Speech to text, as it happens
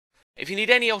If you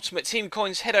need any Ultimate Team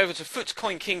coins, head over to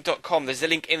footcoinking.com. There's a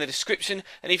link in the description,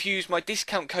 and if you use my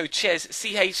discount code CHES,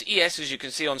 CHES, as you can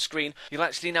see on screen, you'll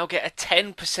actually now get a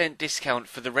 10% discount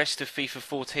for the rest of FIFA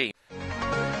 14.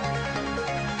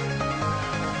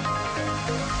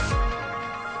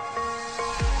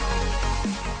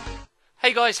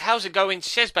 Hey guys, how's it going?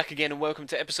 Shez back again and welcome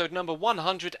to episode number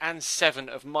 107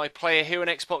 of My Player here on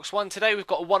Xbox One. Today we've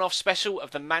got a one-off special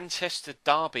of the Manchester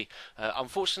Derby.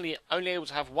 Unfortunately, only able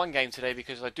to have one game today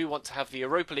because I do want to have the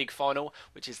Europa League final,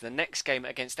 which is the next game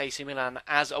against AC Milan,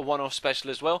 as a one-off special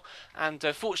as well. And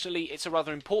fortunately, it's a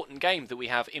rather important game that we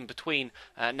have in between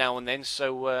now and then,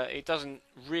 so it doesn't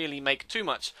really make too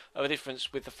much of a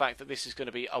difference with the fact that this is going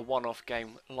to be a one-off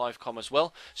game live com as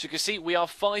well. So you can see we are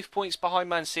 5 points behind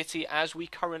Man City as we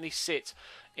currently sit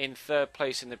in third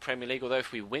place in the Premier League, although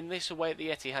if we win this away at the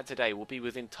Etihad today, we'll be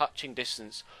within touching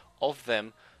distance of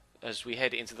them as we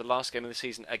head into the last game of the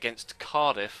season against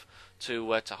Cardiff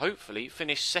to hopefully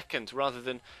finish second rather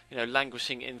than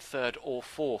languishing in third or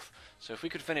fourth. So if we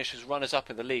could finish as runners-up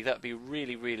in the league, that would be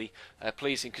really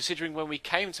pleasing, considering when we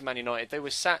came to Man United they were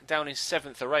sat down in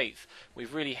 7th or 8th.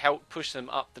 We've really helped push them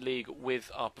up the league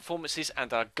with our performances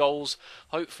and our goals.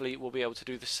 Hopefully we'll be able to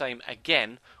do the same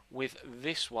again with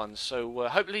this one, so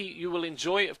hopefully you will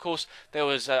enjoy. Of course, there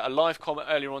was a live comment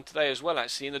earlier on today as well,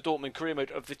 actually, in the Dortmund career mode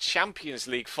of the Champions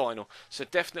League final, so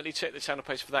definitely check the channel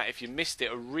page for that if you missed it.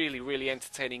 A really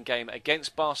entertaining game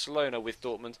against Barcelona with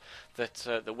Dortmund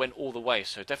that went all the way,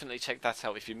 so definitely check that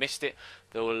out if you missed it.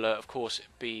 There will of course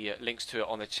be links to it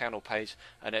on the channel page,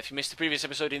 and if you missed the previous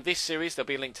episode in this series, there'll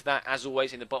be a link to that as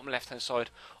always in the bottom left hand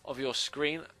side of your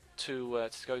screen to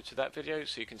go to that video,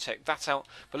 so you can check that out.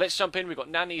 But let's jump in. We've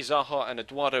got Nani, Zaha and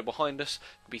Eduardo behind us.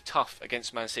 It'll be tough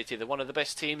against Man City. They're one of the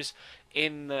best teams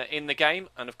in the game,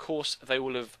 and of course they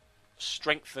will have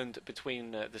strengthened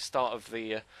between the start of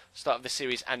the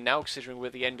series and now, considering we're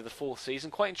at the end of the 4th season.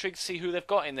 Quite intrigued to see who they've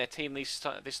got in their team this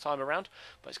time around,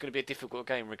 but it's going to be a difficult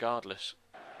game regardless.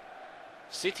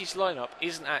 City's lineup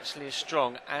isn't actually as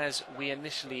strong as we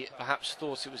initially perhaps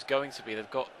thought it was going to be. They've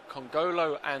got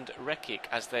Kongolo and Rekic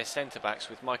as their centre-backs,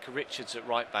 with Micah Richards at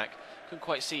right-back. Couldn't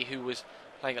quite see who was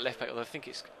playing at left-back, although I think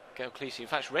it's Gael-Clichy. In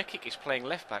fact, Rekic is playing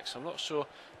left-back, so I'm not sure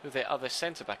who their other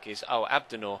centre-back is. Oh,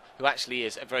 Abdenor, who actually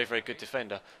is a very good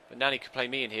defender. But Nani could play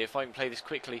me in here if I can play this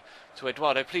quickly to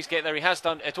Eduardo. Please get there. He has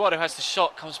done. Eduardo has the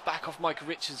shot, comes back off Micah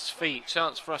Richards' feet.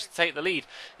 Chance for us to take the lead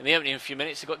in the opening few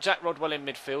minutes. They've got Jack Rodwell in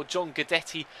midfield, John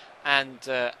Guidetti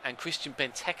and Christian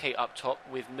Benteke up top,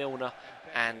 with Milner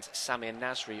and Samir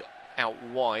Nasri out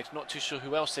wide. Not too sure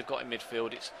who else they've got in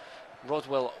midfield. It's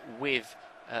Rodwell with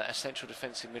a central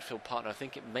defensive midfield partner. I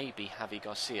think it may be Javi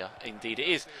Garcia. Indeed it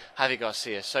is Javi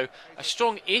Garcia. So a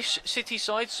strong-ish City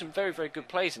side, some very good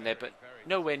players in there, but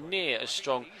nowhere near as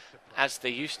strong as they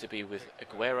used to be, with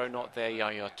Aguero not there,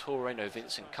 Yaya Toure, no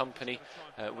Vincent Kompany.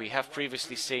 We have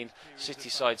previously seen City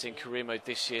sides in career mode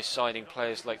this year signing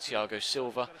players like Thiago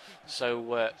Silva,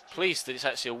 so pleased that it's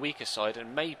actually a weaker side,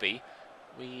 and maybe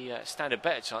we stand a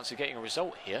better chance of getting a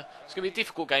result here. It's going to be a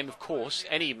difficult game, of course.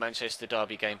 Any Manchester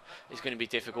derby game is going to be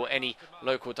difficult. Any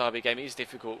local derby game is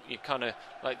difficult. You kind of,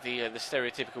 like the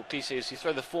stereotypical cliches, you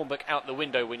throw the form book out the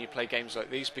window when you play games like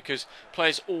these, because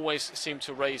players always seem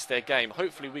to raise their game.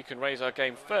 Hopefully we can raise our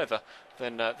game further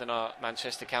than our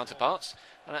Manchester counterparts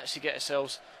and actually get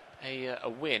ourselves a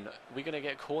win. We're going to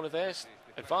get a corner there.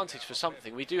 Advantage for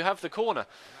something. We do have the corner.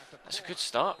 That's a good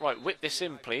start. Right, whip this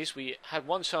in, please. We had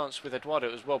one chance with Eduardo.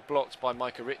 It was well blocked by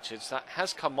Micah Richards. That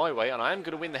has come my way, and I am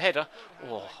going to win the header.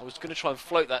 Oh, I was going to try and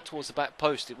float that towards the back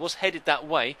post. It was headed that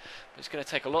way, but it's going to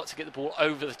take a lot to get the ball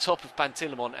over the top of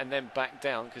Pantilimon and then back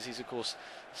down, because he's, of course,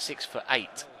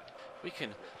 6'8". We can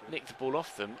nick the ball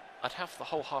off them. I'd have the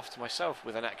whole half to myself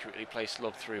with an accurately placed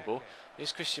lob-through ball.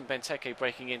 Here's Christian Benteke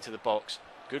breaking into the box.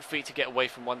 Good feet to get away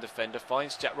from one defender.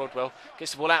 Finds Jack Rodwell.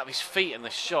 Gets the ball out of his feet, and the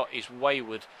shot is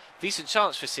wayward. Decent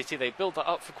chance for City. They built that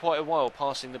up for quite a while,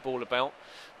 passing the ball about.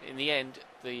 In the end,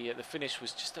 the finish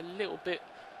was just a little bit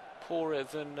poorer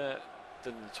than the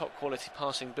top quality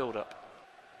passing build-up.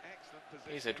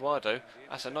 Here's Eduardo.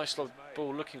 That's a nice long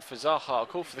ball looking for Zaha. A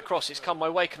call for the cross. It's come my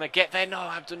way. Can I get there? No,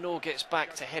 Abdenor gets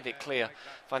back to head it clear.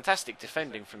 Fantastic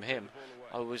defending from him.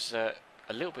 I was a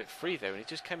little bit free there, and it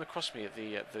just came across me at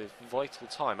the vital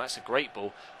time. That's a great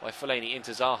ball by Fellaini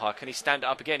into Zaha. Can he stand it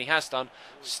up again? He has done.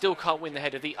 Still can't win the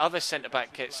header. The other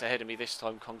centre-back gets ahead of me this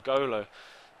time, Kongolo.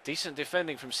 Decent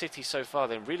defending from City so far,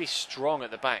 then really strong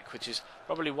at the back, which is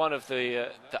probably one of the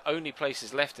only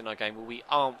places left in our game where we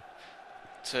aren't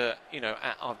at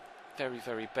our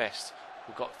very best.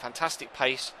 We've got fantastic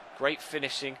pace, great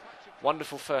finishing,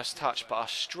 wonderful first touch, but our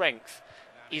strength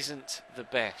isn't the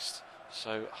best.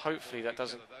 So hopefully that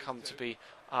doesn't come to be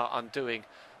our undoing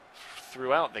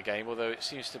throughout the game, although it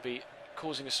seems to be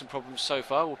causing us some problems so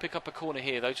far. We'll pick up a corner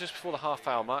here though, just before the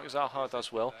half-hour mark. Zaha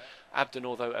does well.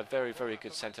 Abdenor, though, a very, very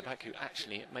good centre-back, who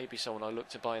actually may be someone I look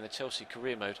to buy in the Chelsea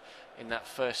career mode in that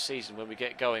first season when we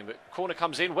get going. But corner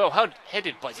comes in, well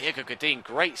headed by Diego Godin.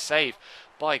 Great save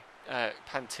by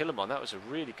Pantilimon. That was a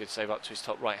really good save up to his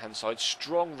top right-hand side.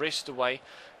 Strong wrist away,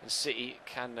 and City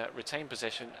can retain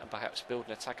possession and perhaps build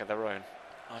an attack of their own.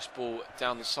 Nice ball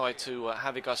down the side to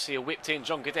Javi Garcia, whipped in.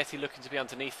 John Guidetti looking to be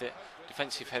underneath it.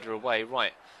 Defensive header away.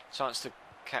 Right, chance to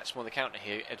catch him on the counter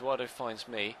here. Eduardo finds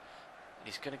me.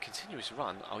 He's going to continue his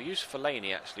run. I'll use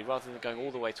Fellaini actually, rather than going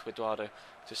all the way to Eduardo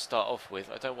to start off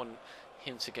with. I don't want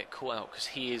him to get caught out because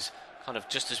he is kind of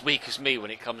just as weak as me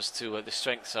when it comes to the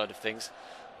strength side of things.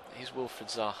 Here's Wilfred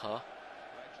Zaha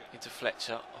into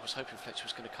Fletcher. I was hoping Fletcher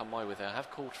was going to come my way there. I have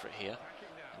called for it here.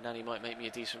 Nani might make me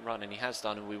a decent run, and he has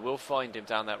done, and we will find him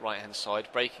down that right hand side,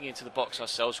 breaking into the box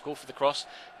ourselves. Call for the cross,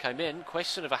 came in,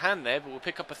 question of a hand there, but we'll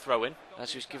pick up a throw in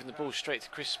as he's given the ball straight to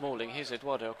Chris Smalling. Here's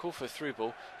Eduardo. I'll call for a through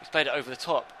ball. He's played it over the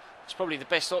top. It's probably the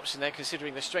best option there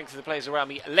considering the strength of the players around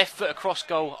me. Left foot across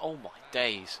goal. Oh my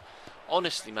days,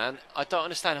 honestly man, I don't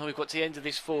understand how we've got to the end of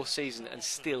this fourth season and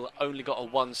still only got a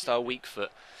 1-star weak foot.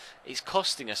 It's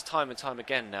costing us time and time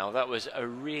again now. That was a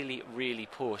really, really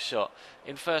poor shot.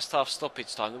 In first half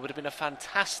stoppage time, there would have been a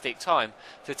fantastic time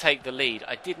to take the lead.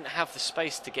 I didn't have the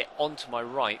space to get onto my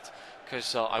right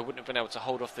because I wouldn't have been able to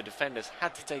hold off the defenders.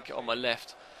 Had to take it on my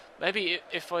left. Maybe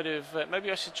if I'd have,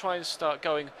 maybe I should try and start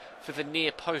going for the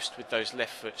near post with those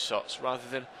left foot shots rather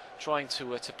than trying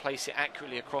to place it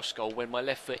accurately across goal when my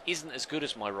left foot isn't as good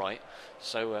as my right.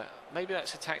 So maybe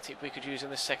that's a tactic we could use in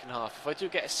the second half. If I do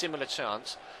get a similar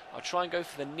chance, I'll try and go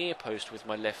for the near post with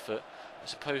my left foot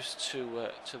as opposed to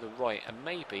the right, and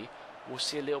maybe we'll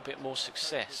see a little bit more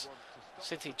success.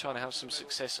 City trying to have some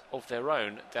success of their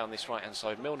own down this right hand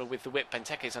side. Milner with the whip,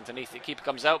 Benteke's underneath it, keeper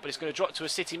comes out, but it's going to drop to a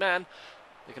City man.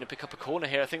 They're going to pick up a corner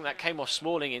here. I think that came off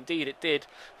Smalling. Indeed it did.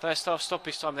 First half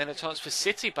stoppage time, then a chance for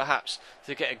City perhaps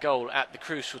to get a goal at the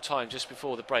crucial time just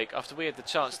before the break. After we had the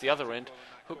chance the other end.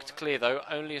 Hooked clear though,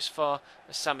 only as far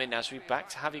as Sami Nasri. Back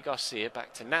to Javi Garcia,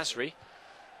 back to Nasri.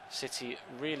 City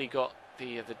really got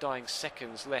the dying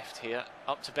seconds left here.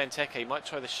 Up to Benteke. He might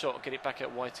try the shot, get it back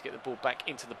out wide to get the ball back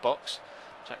into the box.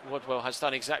 Jack Rodwell has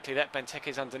done exactly that.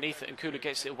 Benteke's underneath it and Kula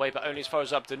gets it away, but only as far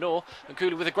as Abdenor. And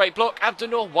Kula with a great block.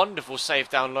 Abdenor, wonderful save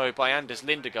down low by Anders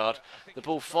Lindegaard. The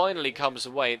ball finally comes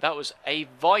away. That was a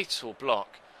vital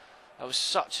block. That was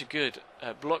such a good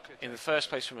block in the first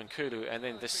place from Nkulu, and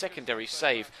then the secondary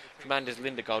save from Anders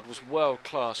Lindegaard was world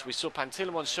class. We saw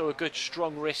Pantilimon show a good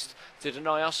strong wrist to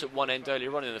deny us at one end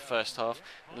earlier on in the first half,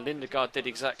 and Lindegaard did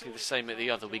exactly the same at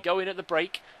the other. We go in at the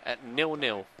break at 0-0.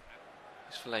 Here's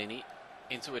Fellaini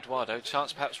into Eduardo.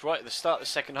 Chance perhaps right at the start of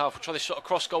the second half. We'll try the shot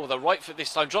across goal with a right foot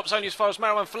this time. Drops only as far as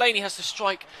Marouane. Fellaini has to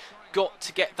strike. Got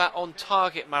to get that on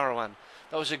target, Marouane.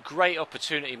 That was a great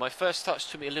opportunity. My first touch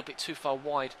took me a little bit too far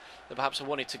wide than perhaps I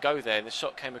wanted to go there, and the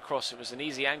shot came across. It was an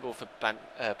easy angle for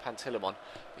Pantilimon.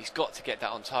 He's got to get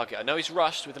that on target. I know he's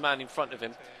rushed with the man in front of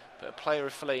him, but a player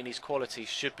of Fellaini's quality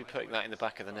should be putting that in the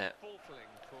back of the net.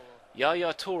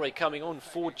 Yaya Toure coming on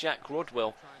for Jack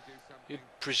Rodwell. You'd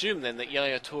presume then that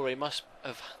Yaya Toure must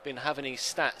have been having his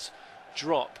stats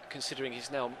drop, considering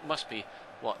he's now must be,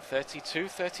 what, 32,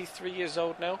 33 years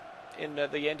old now in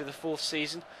the end of the fourth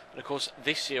season. And of course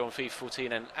this year on FIFA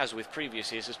 14, and as with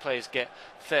previous years, as players get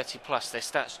 30 plus, their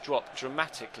stats drop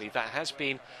dramatically. That has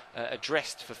been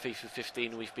addressed for FIFA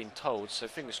 15, we've been told, so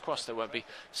fingers crossed there won't be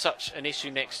such an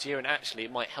issue next year, and actually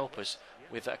it might help us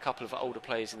with a couple of older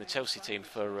players in the Chelsea team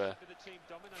for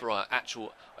our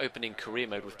actual opening career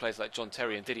mode with players like John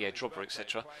Terry and Didier Drogba,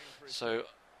 etc. So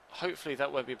hopefully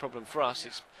that won't be a problem for us.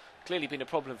 It's clearly been a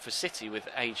problem for City with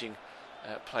ageing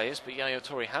players, but Yaya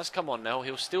Toure has come on now.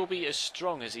 He'll still be as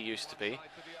strong as he used to be,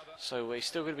 so he's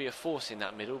still going to be a force in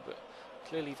that middle, but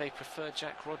clearly they prefer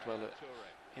Jack Rodwell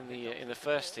in the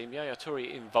first team. Yaya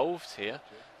Toure involved here.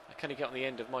 Can he get on the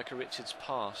end of Micah Richards'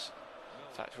 pass?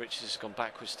 In fact, Richards has gone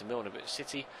backwards to Milner, but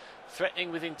City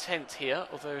threatening with intent here,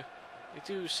 although they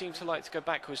do seem to like to go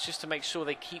backwards just to make sure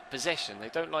they keep possession. They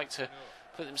don't like to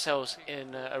put themselves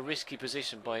in a risky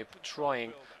position by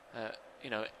trying,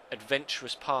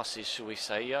 adventurous passes, shall we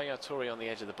say. Yaya Toure on the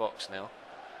edge of the box now.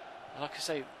 Like I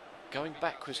say, going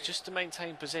backwards just to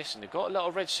maintain possession. They've got a lot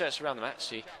of red shirts around them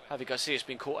actually. Javi Garcia's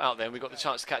been caught out there, and we've got the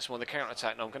chance to catch him on the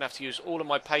counter-attack. Now I'm going to have to use all of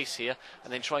my pace here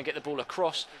and then try and get the ball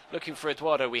across, looking for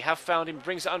Eduardo. We have found him,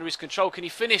 brings it under his control. Can he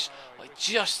finish? Oh, it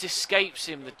just escapes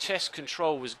him. The chest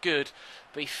control was good,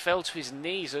 but he fell to his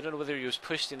knees. I don't know whether he was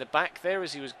pushed in the back there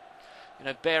as he was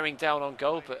bearing down on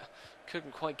goal, but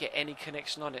couldn't quite get any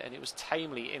connection on it, and it was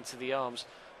tamely into the arms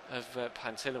of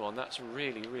Pantilimon. That's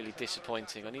really, really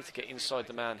disappointing. I need to get inside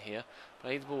the man here.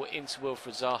 Play the ball into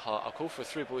Wilfred Zaha. I'll call for a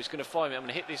through ball. He's going to find me. I'm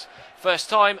going to hit this first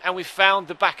time, and we found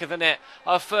the back of the net.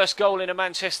 Our first goal in a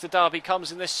Manchester derby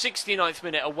comes in the 69th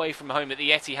minute away from home at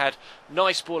the Etihad.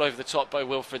 Nice ball over the top by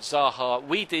Wilfred Zaha.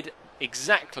 We did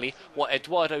exactly what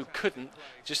Eduardo couldn't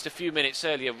just a few minutes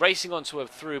earlier, racing onto a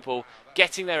through ball,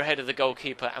 getting there ahead of the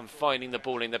goalkeeper and finding the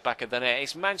ball in the back of the net.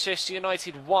 It's Manchester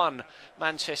United 1,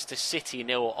 Manchester City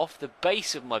 0, off the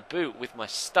base of my boot with my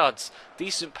studs.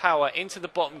 Decent power into the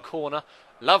bottom corner.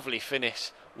 Lovely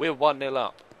finish. We're 1-0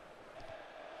 up.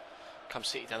 Comes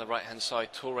City down the right hand side.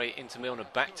 Toure into Milner,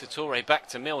 back to Toure, back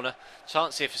to Milner.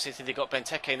 Chance here for City. They got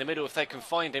Benteke in the middle if they can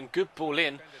find him. Good ball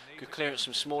in. Good clearance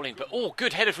from Smalling, but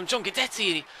good header from John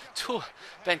Guidetti.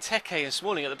 Benteke and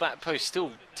Smalling at the back post,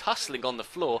 still tussling on the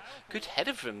floor. Good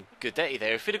header from Guidetti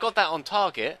there. If he'd have got that on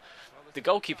target, the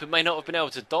goalkeeper may not have been able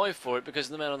to dive for it because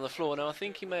of the man on the floor. Now I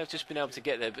think he may have just been able to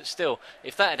get there, but still,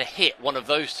 if that had hit one of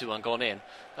those two and gone in,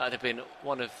 that would have been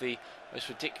one of the most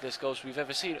ridiculous goals we've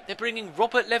ever seen. They're bringing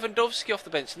Robert Lewandowski off the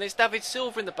bench, and there's David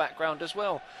Silva in the background as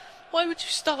well. Why would you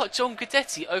start John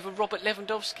Guidetti over Robert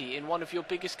Lewandowski in one of your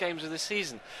biggest games of the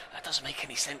season? That doesn't make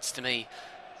any sense to me.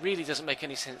 Really doesn't make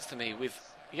any sense to me. With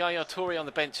Yaya Toure on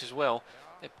the bench as well,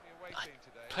 they're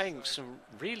playing some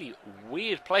really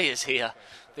weird players here,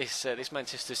 this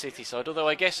Manchester City side. Although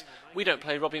I guess we don't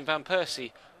play Robin van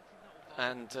Persie,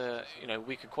 and you know,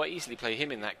 we could quite easily play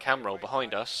him in that cam role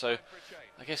behind us. So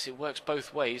I guess it works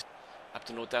both ways.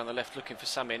 Abdennour down the left looking for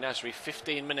Samir Nasri.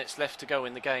 15 minutes left to go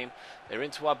in the game. They're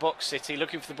into our box, City,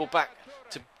 looking for the ball back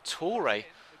to Toure.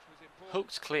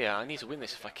 Hooked clear. I need to win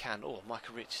this if I can. Oh,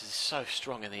 Michael Richards is so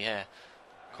strong in the air.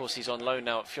 Of course, he's on loan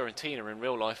now at Fiorentina in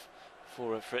real life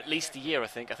for at least a year, I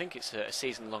think. I think it's a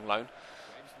season-long loan.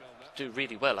 Do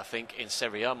really well, I think, in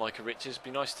Serie A, Michael Richards.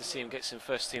 Be nice to see him get some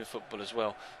first-team football as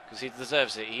well, because he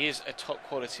deserves it. He is a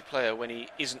top-quality player when he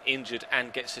isn't injured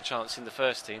and gets a chance in the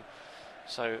first team.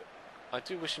 So I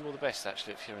do wish him all the best,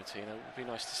 actually, at Fiorentina. It would be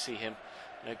nice to see him,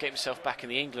 you know, get himself back in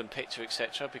the England picture,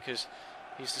 etc., because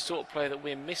he's the sort of player that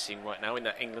we're missing right now in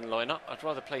that England lineup. I'd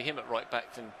rather play him at right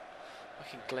back than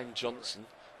fucking Glenn Johnson.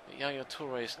 But Yaya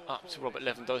Toure is up to Robert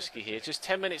Lewandowski here. Just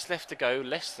 10 minutes left to go,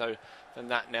 less so than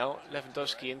that now.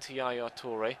 Lewandowski into Yaya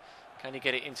Toure. Can he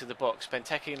get it into the box?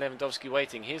 Benteke and Lewandowski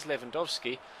waiting. Here's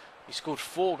Lewandowski. He scored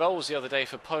 4 goals the other day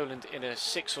for Poland in a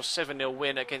 6 or 7-0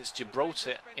 win against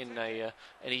Gibraltar in a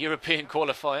European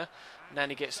qualifier.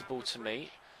 Nani gets the ball to me.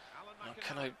 Now,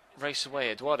 can I race away?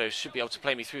 Eduardo should be able to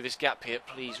play me through this gap here.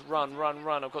 Please run, run,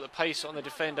 run. I've got the pace on the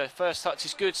defender. First touch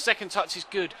is good. Second touch is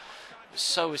good.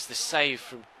 So is the save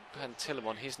from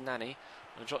Pantilimon. Here's Nani.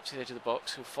 I'll drop to the edge of the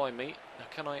box. He'll find me. Now,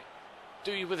 can I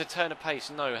do you with a turn of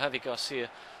pace? No. Javi Garcia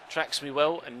tracks me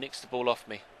well and nicks the ball off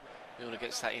me. Milner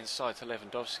gets that inside to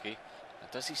Lewandowski. Now,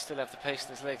 does he still have the pace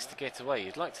in his legs to get away?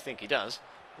 You'd like to think he does.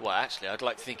 Well, actually, I'd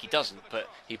like to think he doesn't, but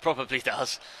he probably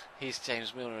does. Here's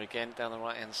James Milner again down the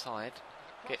right-hand side.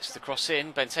 Gets the cross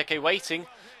in. Benteke waiting.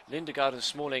 Lindegaard and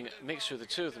Smalling, mixture of the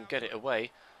two of them, get it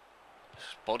away.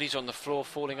 Bodies on the floor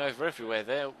falling over everywhere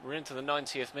there. We're into the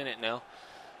 90th minute now.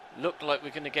 Look like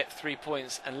we're going to get 3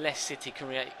 points unless City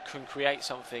can create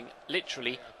something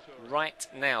literally right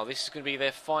now. This is going to be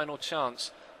their final chance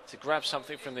to grab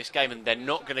something from this game, and they're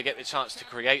not going to get the chance to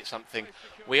create something.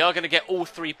 We are going to get all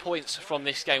 3 points from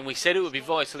this game. We said it would be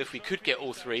vital if we could get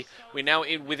all 3. We're now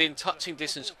within touching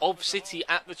distance of City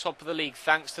at the top of the league,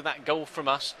 thanks to that goal from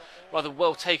us. Rather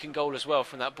well taken goal as well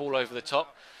from that ball over the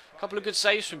top. A couple of good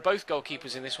saves from both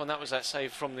goalkeepers in this one. That was that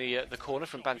save from the corner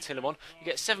from Pantilimon. You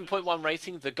get 7.1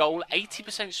 rating. The goal,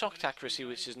 80% shot accuracy,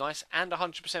 which is nice, and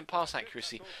 100% pass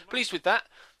accuracy. Pleased with that.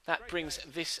 That brings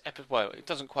this episode, well, it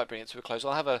doesn't quite bring it to a close.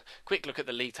 I'll have a quick look at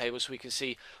the league table so we can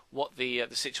see what the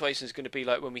situation is going to be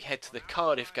like when we head to the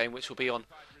Cardiff game, which will be on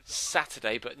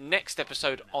Saturday. But next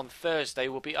episode on Thursday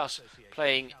will be us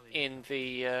playing in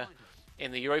the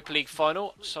Europa League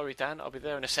final. Sorry, Dan, I'll be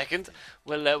there in a second.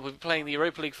 We'll be playing the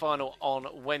Europa League final on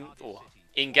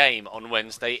in-game on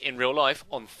Wednesday, in real life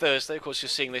on Thursday. Of course, you're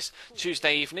seeing this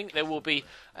Tuesday evening. There will be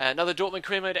another Dortmund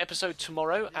Career Mode episode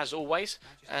tomorrow, as always.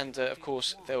 And, of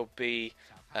course, there will be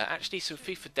actually some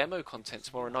FIFA demo content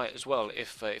tomorrow night as well,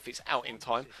 if it's out in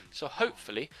time. So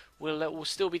hopefully we'll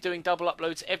still be doing double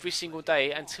uploads every single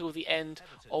day until the end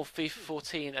of FIFA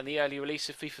 14 and the early release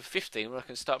of FIFA 15, where I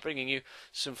can start bringing you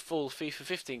some full FIFA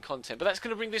 15 content. But that's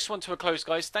going to bring this one to a close,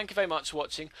 guys. Thank you very much for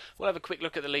watching. We'll have a quick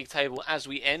look at the league table as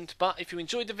we end. But if you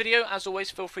enjoyed the video, as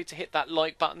always, feel free to hit that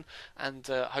like button, and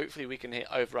hopefully we can hit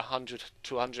over 100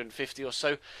 to 150 or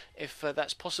so if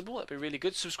that's possible. That'd be really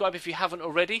good. Subscribe if you haven't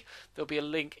already. There'll be a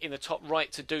link in the top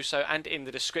right to do so, and in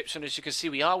the description. As you can see,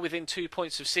 we are within 2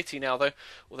 points of City now, though,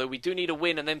 although we do need a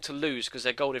win and them to lose, because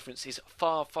their goal difference is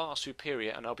far, far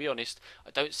superior. And I'll be honest,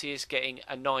 I don't see us getting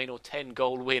a 9 or 10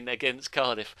 goal win against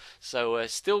Cardiff. So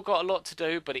still got a lot to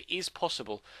do, but it is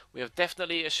possible. We have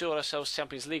definitely assured ourselves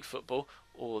Champions League football,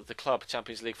 or the club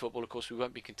Champions League football. Of course, we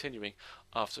won't be continuing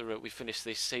after we finish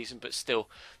this season, but still,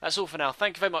 that's all for now.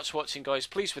 Thank you very much for watching, guys.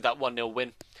 Pleased with that 1-0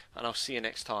 win, and I'll see you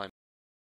next time.